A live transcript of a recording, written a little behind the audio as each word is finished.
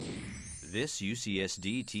This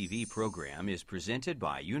UCSD TV program is presented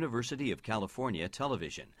by University of California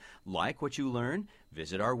Television. Like what you learn?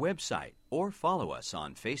 Visit our website or follow us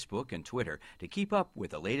on Facebook and Twitter to keep up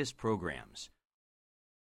with the latest programs.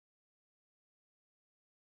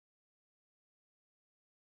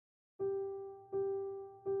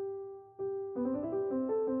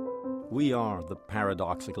 We are the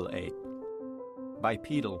paradoxical ape.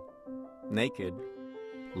 Bipedal, naked,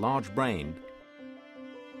 large-brained,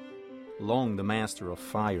 long the master of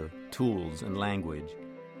fire, tools, and language,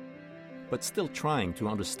 but still trying to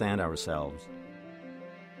understand ourselves.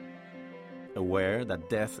 Aware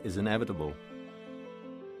that death is inevitable,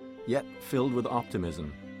 yet filled with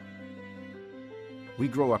optimism. We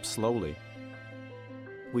grow up slowly.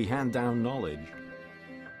 We hand down knowledge.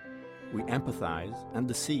 We empathize and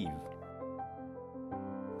deceive.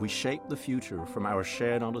 We shape the future from our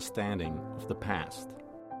shared understanding of the past.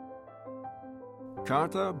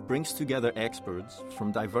 CARTA brings together experts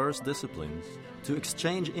from diverse disciplines to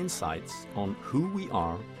exchange insights on who we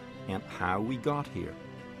are and how we got here.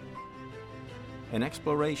 An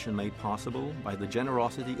exploration made possible by the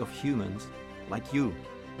generosity of humans like you.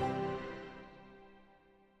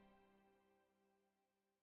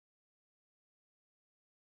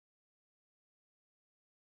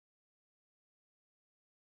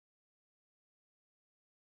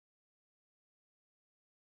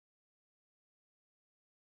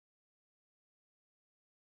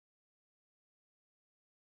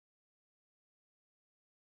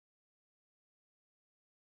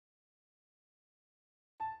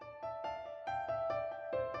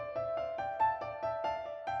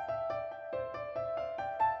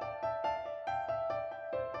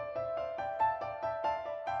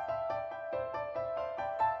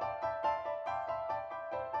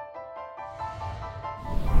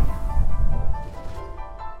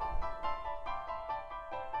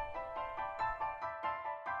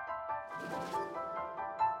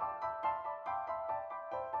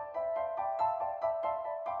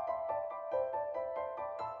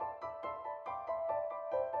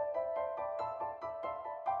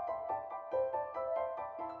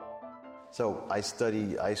 So I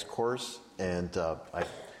study ice cores, and I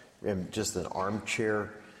am just an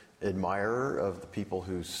armchair admirer of the people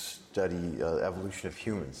who study evolution of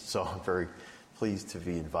humans. So I'm very pleased to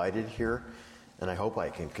be invited here, and I hope I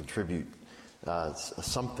can contribute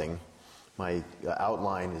something. My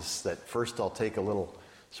outline is that first I'll take a little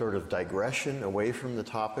sort of digression away from the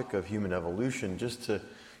topic of human evolution, just to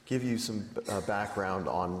give you some background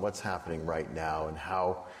on what's happening right now and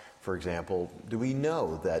how, for example, do we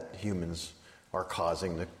know that humans are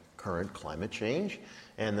causing the current climate change?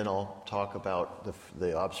 And then I'll talk about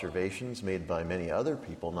the observations made by many other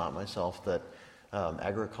people, not myself, that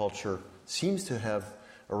agriculture seems to have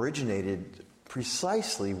originated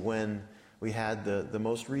precisely when we had the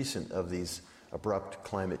most recent of these abrupt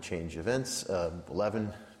climate change events,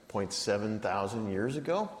 11.7 thousand years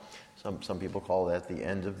ago. Some people call that the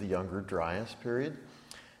end of the Younger Dryas period.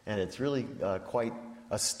 And it's really quite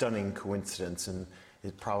a stunning coincidence, and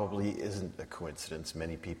it probably isn't a coincidence.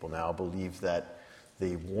 Many people now believe that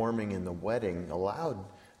the warming and the wetting allowed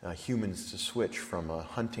humans to switch from a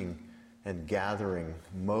hunting and gathering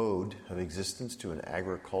mode of existence to an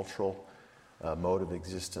agricultural mode of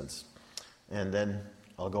existence. And then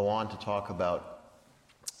I'll go on to talk about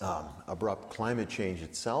abrupt climate change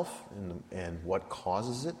itself and what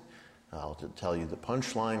causes it. I'll tell you the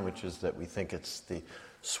punchline, which is that we think it's the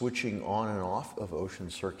switching on and off of ocean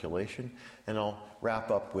circulation. And I'll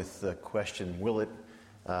wrap up with the question, will it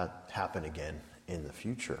happen again in the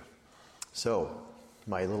future? So,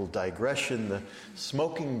 my little digression, the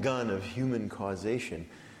smoking gun of human causation.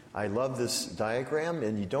 I love this diagram,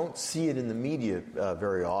 and you don't see it in the media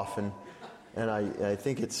very often. And I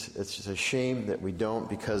think it's just a shame that we don't,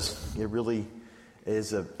 because it really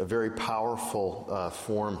is a very powerful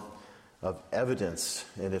form of evidence.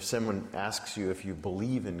 And if someone asks you if you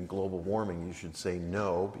believe in global warming, you should say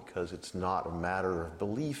no, because it's not a matter of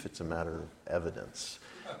belief, it's a matter of evidence.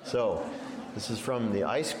 So this is from the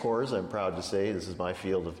ice cores. I'm proud to say this is my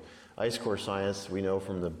field of ice core science. We know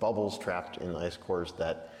from the bubbles trapped in ice cores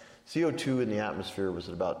that CO2 in the atmosphere was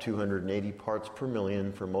at about 280 parts per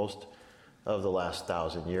million for most of the last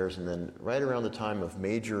 1,000 years. And then right around the time of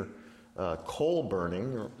major coal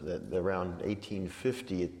burning, around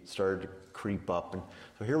 1850, it started to creep up. And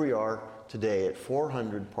so here we are today at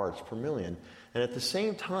 400 parts per million. And at the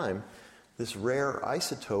same time, this rare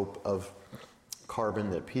isotope of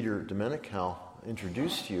carbon that Peter Domenical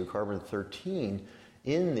introduced to you, carbon-13,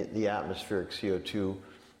 in the atmospheric CO2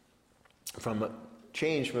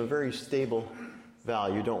 changed from a very stable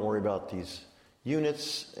value. Don't worry about these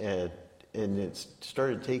units. and it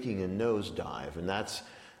started taking a nosedive, and that's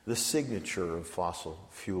the signature of fossil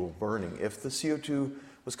fuel burning. If the CO2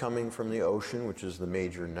 was coming from the ocean, which is the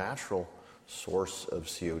major natural source of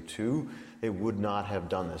CO2, it would not have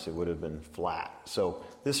done this. It would have been flat. So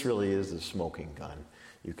this really is the smoking gun.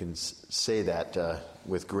 You can say that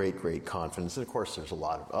with great confidence. And of course, there's a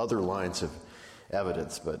lot of other lines of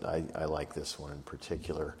evidence, but I like this one in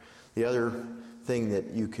particular. The other thing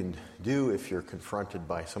that you can do if you're confronted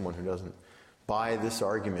by someone who doesn't buy this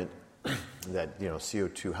argument that,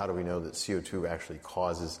 CO2, how do we know that CO2 actually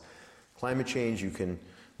causes climate change? You can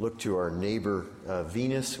look to our neighbor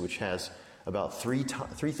Venus, which has about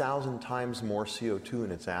 3,000 times more CO2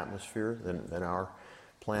 in its atmosphere than our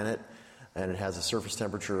planet, and it has a surface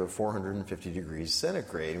temperature of 450 degrees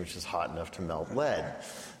centigrade, which is hot enough to melt lead.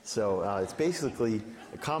 So it's basically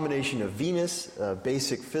a combination of Venus,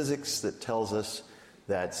 basic physics that tells us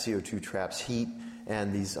that CO2 traps heat,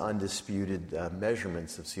 and these undisputed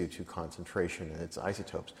measurements of CO2 concentration and its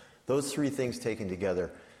isotopes. Those three things taken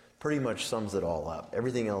together pretty much sums it all up.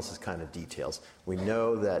 Everything else is kind of details. We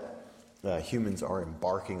know that humans are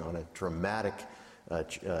embarking on a dramatic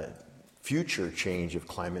future change of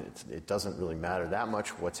climate. It doesn't really matter that much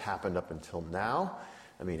what's happened up until now.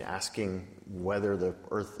 I mean, asking whether the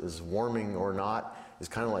Earth is warming or not is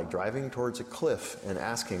kind of like driving towards a cliff and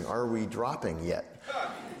asking, are we dropping yet?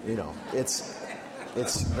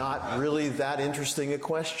 It's not really that interesting a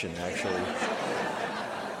question, actually.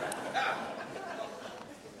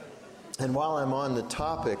 And while I'm on the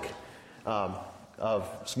topic of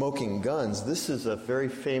smoking guns, this is a very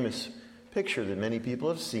famous picture that many people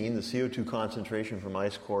have seen, the CO2 concentration from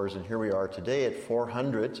ice cores, and here we are today at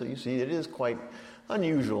 400. So you see, it is quite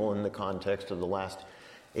unusual in the context of the last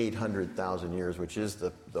 800,000 years, which is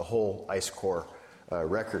the whole ice core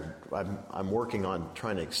record. I'm working on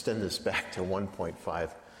trying to extend this back to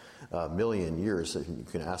 1.5 million years. So you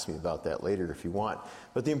can ask me about that later if you want.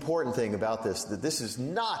 But the important thing about this, that this is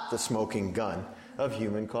not the smoking gun of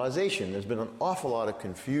human causation. There's been an awful lot of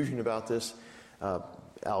confusion about this.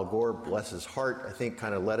 Al Gore, bless his heart, I think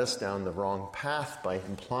kind of led us down the wrong path by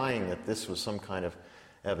implying that this was some kind of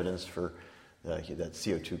evidence for that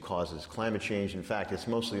CO2 causes climate change. In fact, it's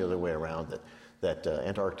mostly the other way around, that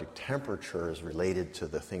Antarctic temperature is related to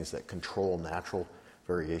the things that control natural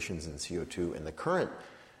variations in CO2. And the current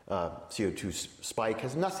CO2 spike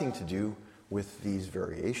has nothing to do with these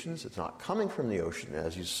variations. It's not coming from the ocean,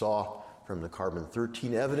 as you saw from the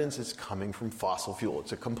carbon-13 evidence. It's coming from fossil fuel.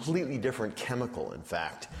 It's a completely different chemical, in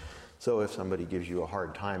fact. So if somebody gives you a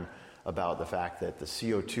hard time about the fact that the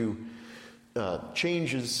CO2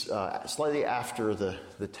 changes slightly after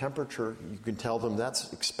the temperature, you can tell them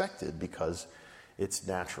that's expected because it's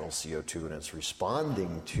natural CO2 and it's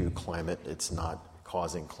responding to climate. It's not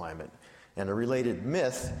causing climate. And a related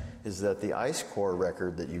myth is that the ice core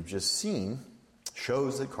record that you've just seen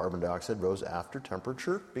shows that carbon dioxide rose after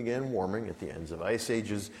temperature began warming at the ends of ice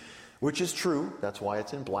ages, which is true. That's why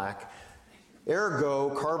it's in black.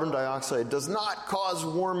 Ergo, carbon dioxide does not cause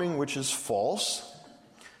warming, which is false.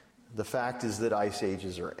 The fact is that ice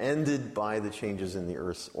ages are ended by the changes in the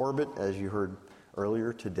Earth's orbit, as you heard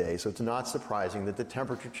earlier today. So it's not surprising that the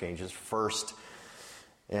temperature changes first.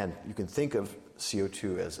 And you can think of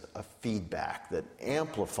CO2 as a feedback that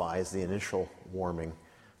amplifies the initial warming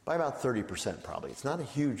by about 30% probably. It's not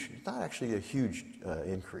actually a huge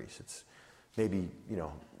increase. It's maybe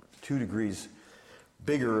 2 degrees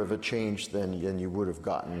bigger of a change than you would have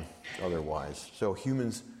gotten otherwise. So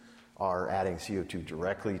humans are adding CO2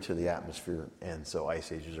 directly to the atmosphere, and so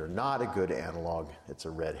ice ages are not a good analog. It's a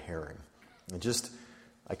red herring.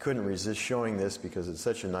 I couldn't resist showing this because it's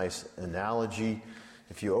such a nice analogy.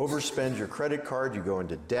 If you overspend your credit card, you go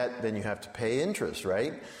into debt, then you have to pay interest,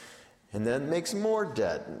 right? And then it makes more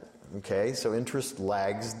debt. Okay, so interest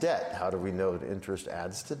lags debt. How do we know that interest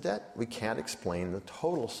adds to debt? We can't explain the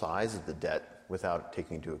total size of the debt without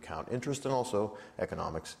taking into account interest, and also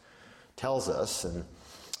economics tells us. And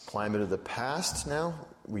climate of the past now,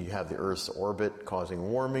 we have the Earth's orbit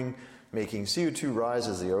causing warming, making CO2 rise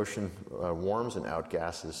as the ocean warms and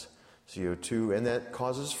outgasses CO2, and that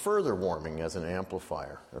causes further warming as an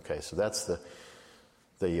amplifier. Okay, so that's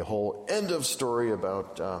the whole end of story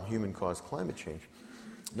about human-caused climate change.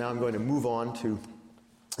 Now I'm going to move on to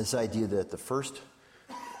this idea that the first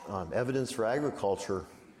evidence for agriculture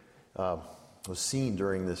was seen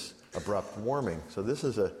during this abrupt warming. So this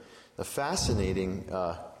is a fascinating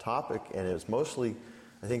topic, and it's mostly,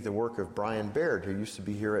 I think, the work of Brian Baird, who used to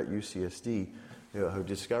be here at UCSD, who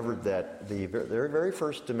discovered that their very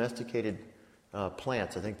first domesticated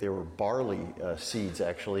plants, I think they were barley seeds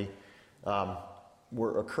actually,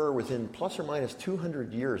 occur within plus or minus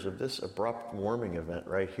 200 years of this abrupt warming event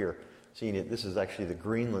right here. Seeing it, this is actually the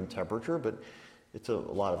Greenland temperature, but it's a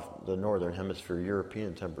lot of the northern hemisphere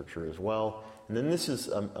European temperature as well. And then this is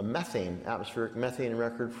a atmospheric methane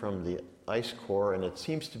record from the ice core, and it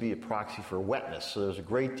seems to be a proxy for wetness. So there's a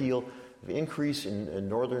great deal of increase in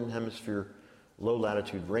northern hemisphere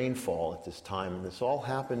low-latitude rainfall at this time, and this all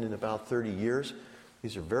happened in about 30 years.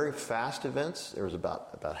 These are very fast events. There was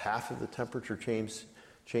about half of the temperature change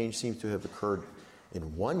seems to have occurred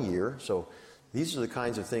in 1 year. So these are the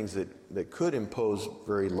kinds of things that could impose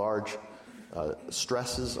very large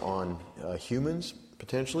stresses on humans,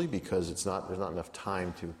 potentially, because there's not enough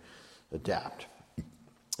time to adapt.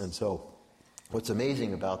 And so what's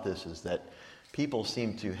amazing about this is that people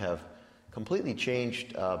seem to have completely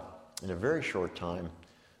changed in a very short time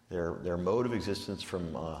their mode of existence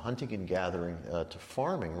from hunting and gathering to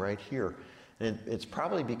farming right here. And it's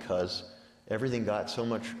probably because everything got so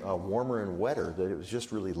much warmer and wetter that it was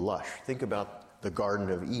just really lush. Think about the Garden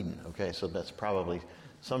of Eden, okay? So that's probably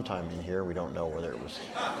sometime in here. We don't know whether it was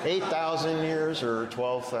 8,000 years or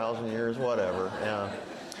 12,000 years, whatever.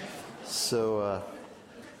 So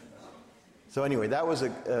anyway, that was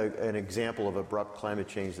an example of abrupt climate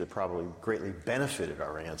change that probably greatly benefited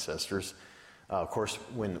our ancestors. Of course,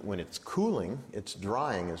 when it's cooling, it's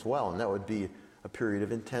drying as well, and that would be a period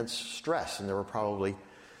of intense stress, and there were probably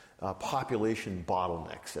population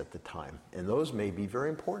bottlenecks at the time. And those may be very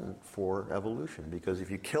important for evolution, because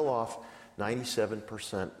if you kill off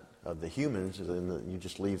 97% of the humans and you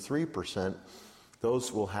just leave 3%,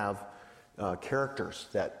 those will have characters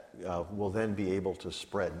that will then be able to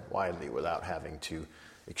spread widely without having to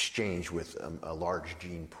exchange with a large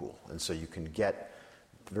gene pool. And so you can get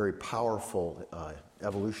very powerful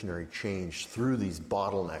evolutionary change through these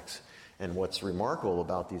bottlenecks. And what's remarkable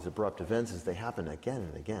about these abrupt events is they happen again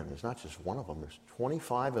and again. There's not just one of them. There's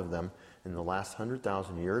 25 of them in the last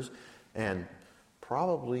 100,000 years, and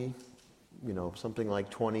probably, something like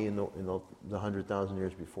 20 in the 100,000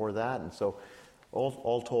 years before that. And so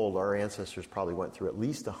all told, our ancestors probably went through at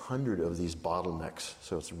least 100 of these bottlenecks.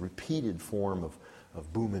 So it's a repeated form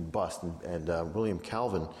of boom and bust. And William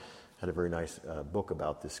Calvin had a very nice book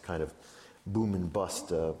about this kind of boom and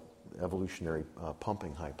bust evolutionary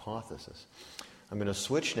pumping hypothesis. I'm going to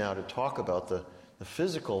switch now to talk about the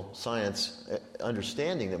physical science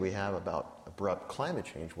understanding that we have about abrupt climate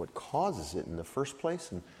change, what causes it in the first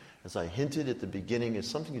place. And as I hinted at the beginning, it's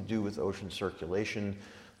something to do with ocean circulation.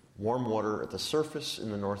 Warm water at the surface in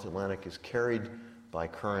the North Atlantic is carried by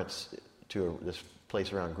currents to this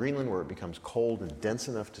place around Greenland where it becomes cold and dense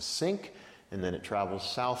enough to sink, and then it travels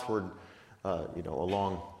southward,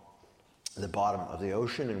 along the bottom of the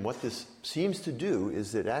ocean. And what this seems to do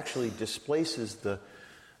is it actually displaces the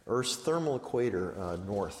Earth's thermal equator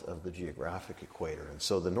north of the geographic equator. And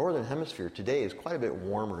so the northern hemisphere today is quite a bit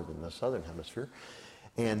warmer than the southern hemisphere.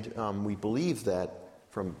 And we believe that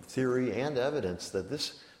from theory and evidence that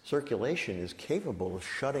this circulation is capable of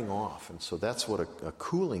shutting off. And so that's what a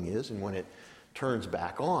cooling is. And when it turns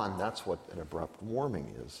back on, that's what an abrupt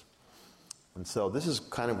warming is. And so this is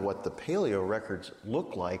kind of what the paleo records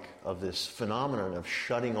look like of this phenomenon of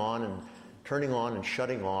shutting on and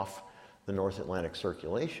shutting off the North Atlantic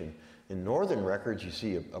circulation. In northern records, you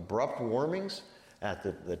see abrupt warmings at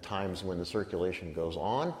the times when the circulation goes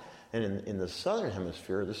on. And in the southern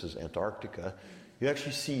hemisphere, this is Antarctica, you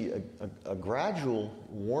actually see a gradual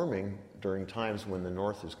warming during times when the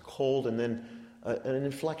north is cold, and then an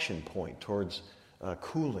inflection point towards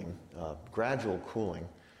cooling, gradual cooling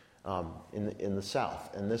in the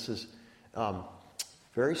south. And this is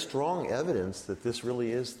very strong evidence that this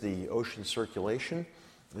really is the ocean circulation.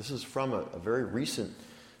 This is from a very recent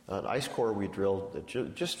ice core we drilled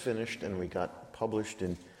that just finished, and we got published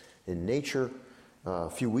in Nature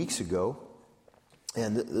a few weeks ago.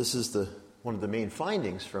 And this is one of the main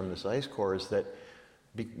findings from this ice core is that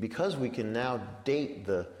because we can now date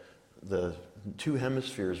the two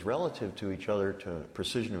hemispheres relative to each other to a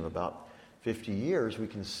precision of about 50 years, we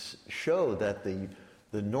can show that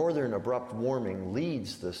the northern abrupt warming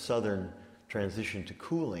leads the southern transition to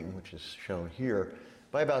cooling, which is shown here,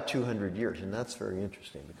 by about 200 years. And that's very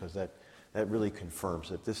interesting because that really confirms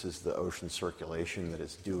that this is the ocean circulation that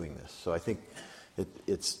is doing this. So I think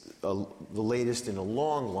it's the latest in a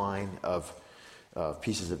long line of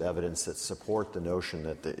pieces of evidence that support the notion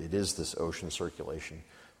that it is this ocean circulation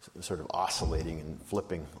sort of oscillating and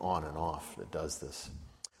flipping on and off that does this.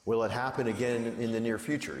 Will it happen again in the near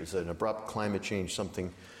future? Is an abrupt climate change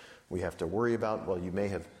something we have to worry about? Well, you may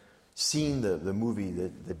have seen the movie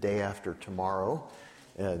The Day After Tomorrow.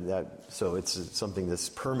 So it's something that's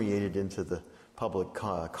permeated into the public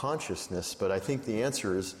consciousness, but I think the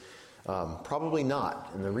answer is probably not.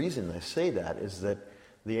 And the reason I say that is that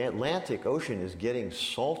the Atlantic Ocean is getting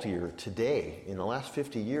saltier today. In the last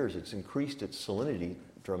 50 years, it's increased its salinity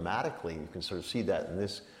dramatically. You can sort of see that in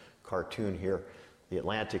this cartoon here. The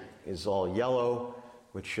Atlantic is all yellow,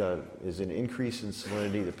 which is an increase in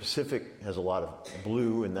salinity. The Pacific has a lot of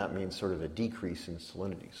blue, and that means sort of a decrease in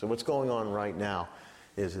salinity. So what's going on right now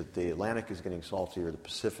is that the Atlantic is getting saltier, the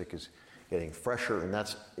Pacific is getting fresher, and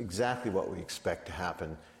that's exactly what we expect to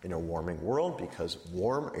happen in a warming world, because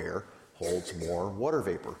warm air holds more water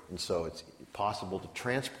vapor. And so it's possible to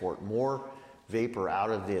transport more vapor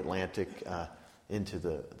out of the Atlantic into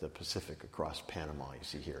the Pacific across Panama, you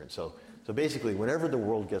see here. And so basically, whenever the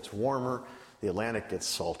world gets warmer, the Atlantic gets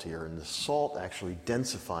saltier, and the salt actually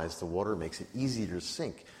densifies the water, makes it easier to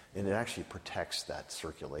sink, and it actually protects that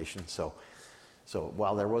circulation. So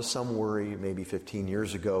while there was some worry maybe 15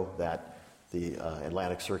 years ago that the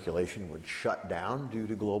Atlantic circulation would shut down due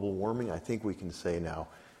to global warming, I think we can say now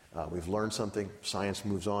we've learned something. Science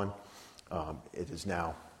moves on. It is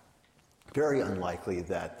now very unlikely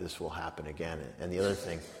that this will happen again. And the other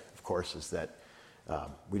thing, of course, is that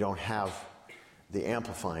we don't have the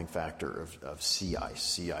amplifying factor of sea ice.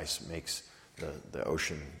 Sea ice makes the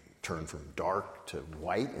ocean turn from dark to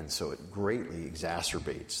white, and so it greatly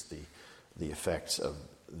exacerbates the effects of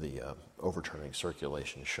the overturning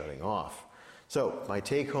circulation shutting off. So my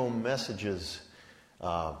take-home message is,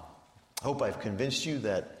 hope I've convinced you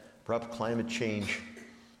that abrupt climate change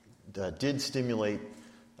did stimulate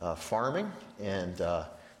farming, and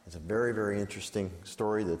it's a very, very interesting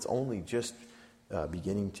story that's only just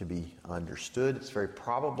beginning to be understood. It's very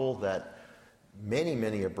probable that many,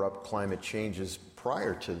 many abrupt climate changes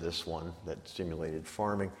prior to this one that stimulated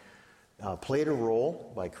farming played a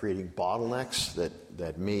role by creating bottlenecks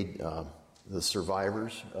that made the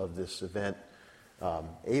survivors of this event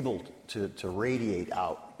able to radiate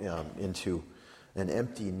out into an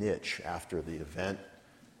empty niche after the event,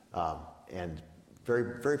 and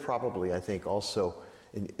very, very probably, I think, also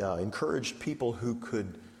encouraged people who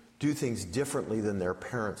could do things differently than their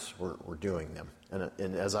parents were doing them.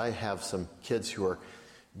 And as I have some kids who are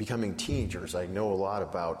becoming teenagers, I know a lot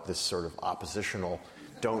about this sort of oppositional,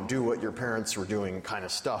 don't do what your parents were doing kind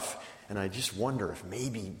of stuff. And I just wonder if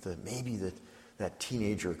maybe that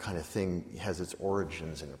teenager kind of thing has its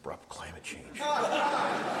origins in abrupt climate change.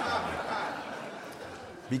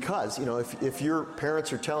 Because, if your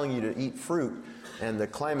parents are telling you to eat fruit and the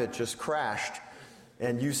climate just crashed,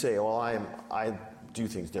 and you say, well, I do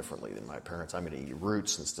things differently than my parents, I'm going to eat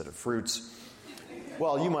roots instead of fruits,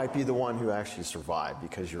 well, you might be the one who actually survived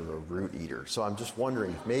because you're a root eater. So I'm just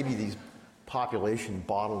wondering if maybe these population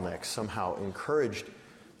bottlenecks somehow encouraged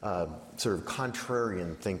sort of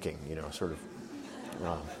contrarian thinking,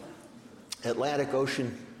 Atlantic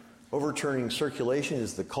Ocean overturning circulation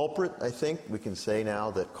is the culprit, I think, we can say now,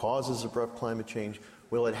 that causes abrupt climate change.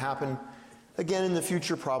 Will it happen again in the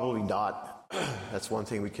future? Probably not. That's one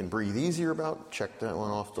thing we can breathe easier about. Check that one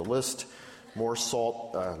off the list. More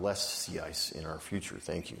salt, less sea ice in our future.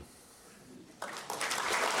 Thank you.